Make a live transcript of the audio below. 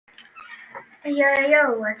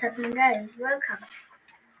Yo, what's happening guys? Welcome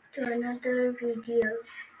to another video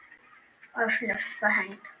of Left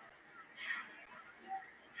Behind.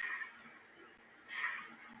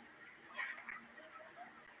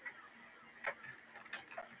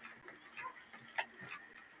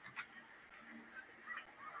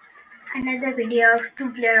 Another video of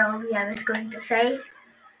two-player obby I was going to say.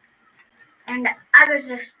 And I was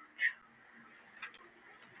just...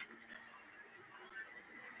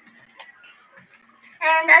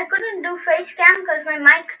 And I couldn't do face cam because my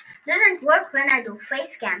mic doesn't work when I do face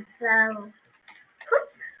cam. So... Hoop,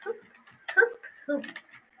 hoop, hoop, hoop.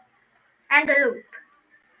 And a loop.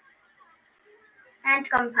 And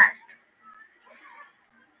come fast.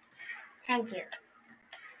 Thank you.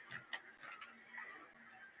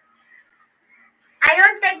 I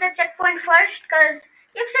don't take the checkpoint first because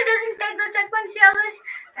if she doesn't take the checkpoint, she always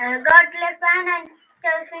got left behind and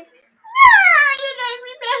tells me, "No, you gave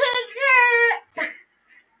me behavior."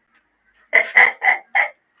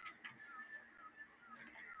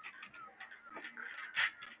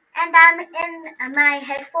 And I'm in my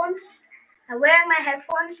headphones, wearing my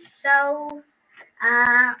headphones, so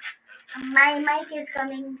my mic is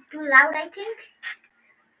coming too loud, I think.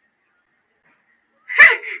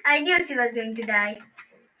 I knew she was going to die.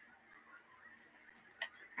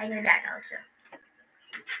 I knew that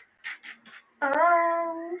also.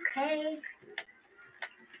 Okay.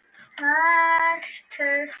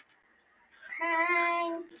 Faster.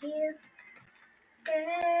 Thank you.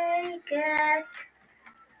 Take it.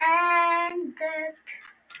 And that.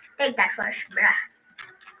 Take that first, bruh.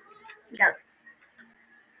 Go.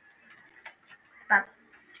 Pop.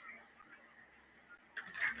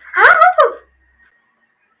 Oh!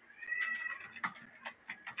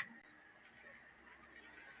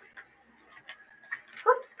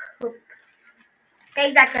 Whoop, whoop.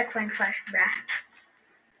 Take that checkpoint first, bruh.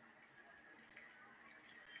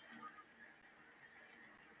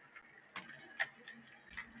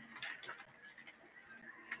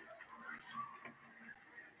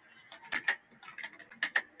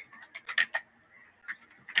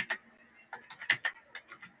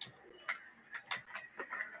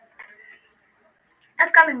 I'm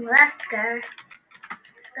coming left, girl.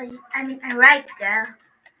 I mean, right, girl.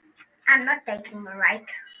 I'm not taking a right.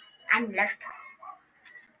 I'm left.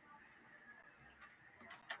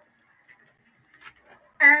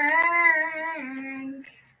 And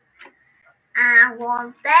I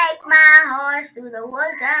won't take my horse to the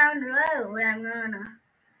old town road. I'm gonna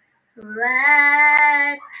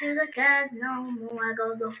ride to the cat no more. I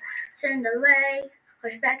go send away.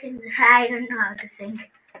 Horseback in the I don't know how to sing.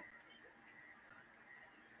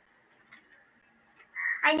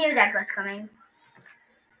 I knew that was coming.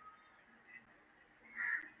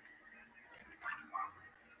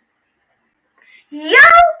 You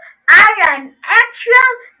are an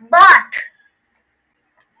actual bot.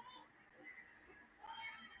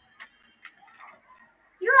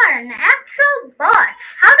 You are an actual bot.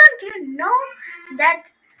 How don't you know that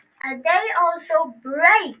they also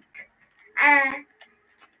break and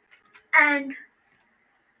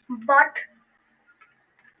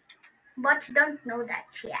bots don't know that,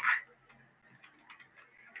 yeah.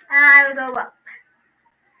 I will go up.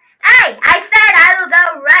 Hey, I said I will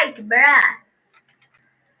go right, bruh.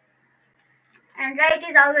 And right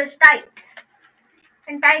is always tight.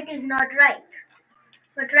 And tight is not right.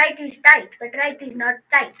 But right is tight. But right is not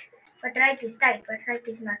tight. But right is tight. But right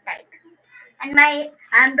is not tight. And I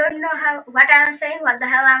don't know what I'm saying. What the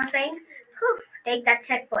hell I'm saying? Whew, take that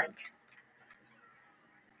checkpoint.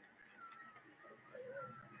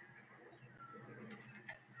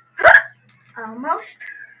 Almost.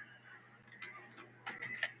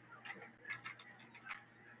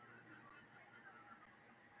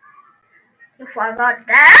 You forgot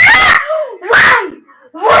that. Why?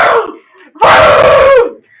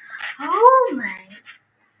 Oh my.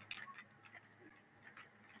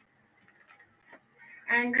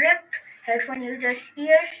 And rip headphone users'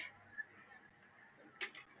 ears.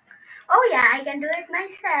 Oh yeah, I can do it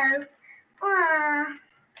myself.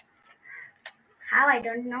 How I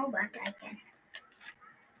don't know, but I can.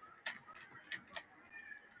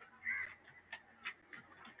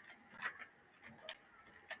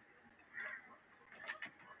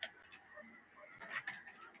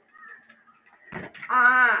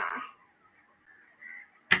 Oh.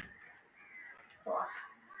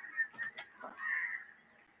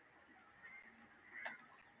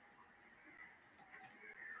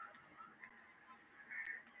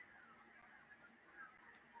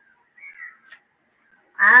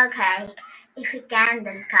 Okay, if you can,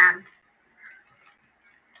 then come.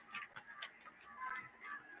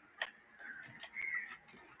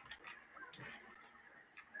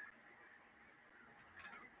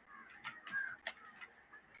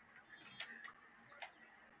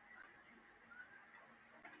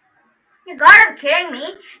 You gotta be kidding me.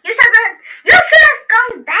 You should have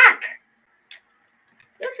come back.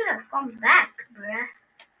 You should have come back, bruh.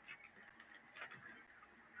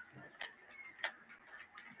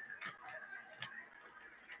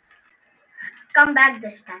 Come back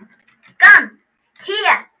this time. Come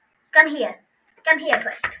here. Come here. Come here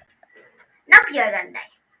first. Not here and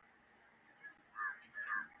die.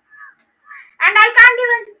 And I can't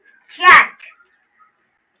even chat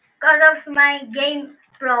because of my game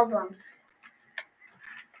problems.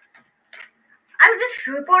 I would just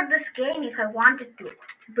report this game if I wanted to.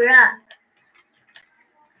 Bruh.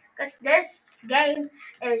 Because this game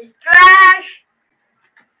is trash.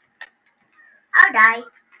 I'll die.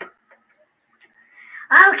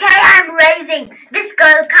 Okay, I'm raising. This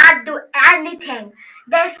girl can't do anything.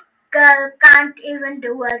 This girl can't even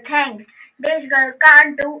do a thing. This girl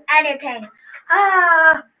can't do anything.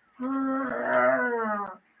 Ah.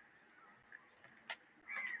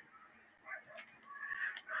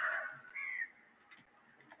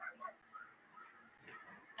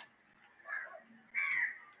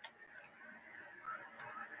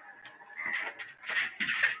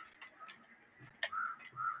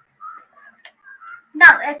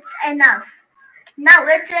 Now it's enough. Now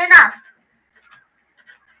it's enough.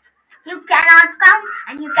 You cannot come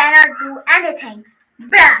and you cannot do anything.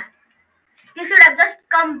 Bruh. You should have just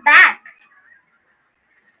come back.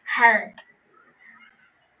 Hell.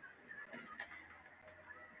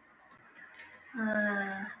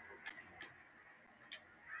 Uh,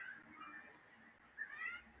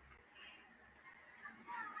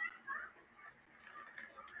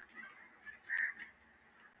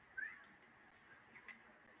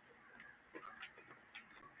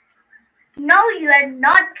 no, you are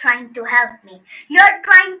not trying to help me. You are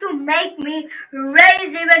trying to make me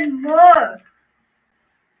raise even more.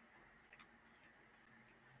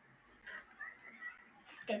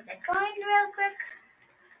 Take that coin real quick.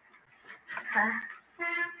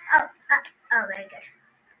 Oh, very good.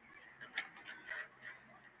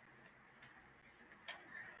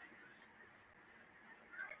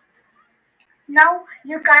 Now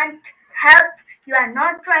you can't help. You are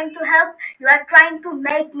not trying to help. You are trying to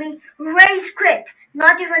make me rage quit.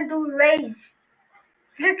 Not even to raise.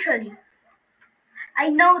 Literally. I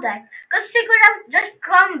know that. Because she could have just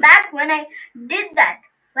come back when I did that.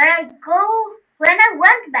 When I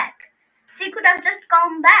went back. She could have just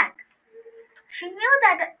come back. She knew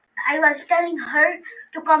that I was telling her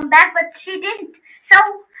to come back, but she didn't.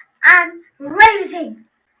 So I'm raising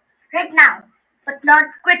right now, but not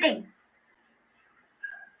quitting.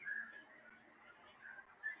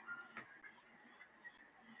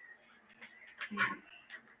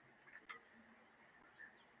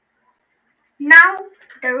 Now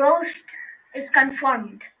the roast is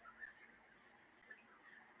confirmed.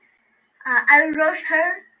 I will roast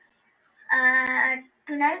her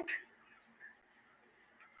tonight.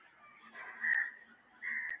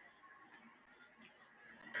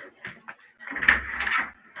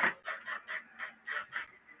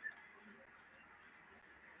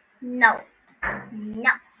 No.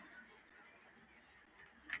 No.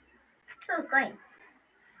 Still going.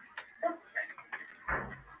 Oop.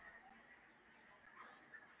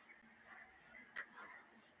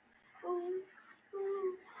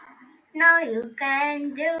 No, you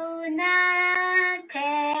can do nothing.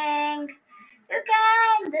 You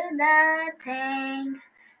can do nothing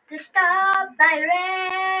to stop my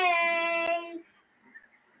race.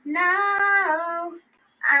 No,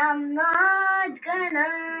 I'm not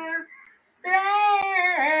gonna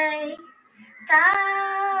play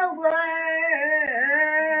tower,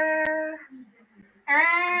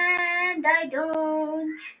 and I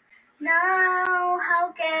don't know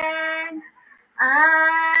how can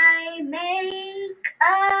I make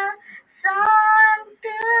a song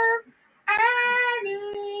to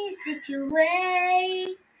any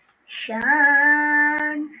situation.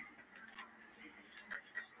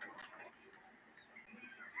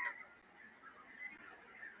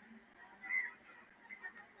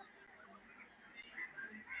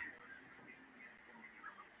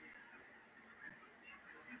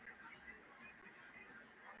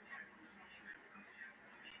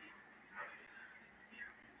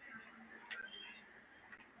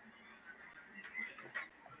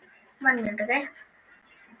 One minute, okay?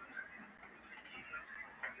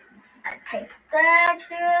 I'll take that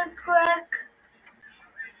real quick.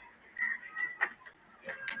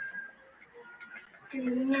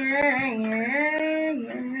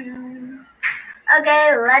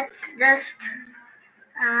 Okay, let's just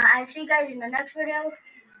I'll see you guys in the next video.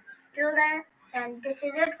 Till then, and this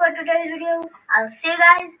is it for today's video. I'll see you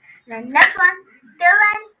guys in the next one.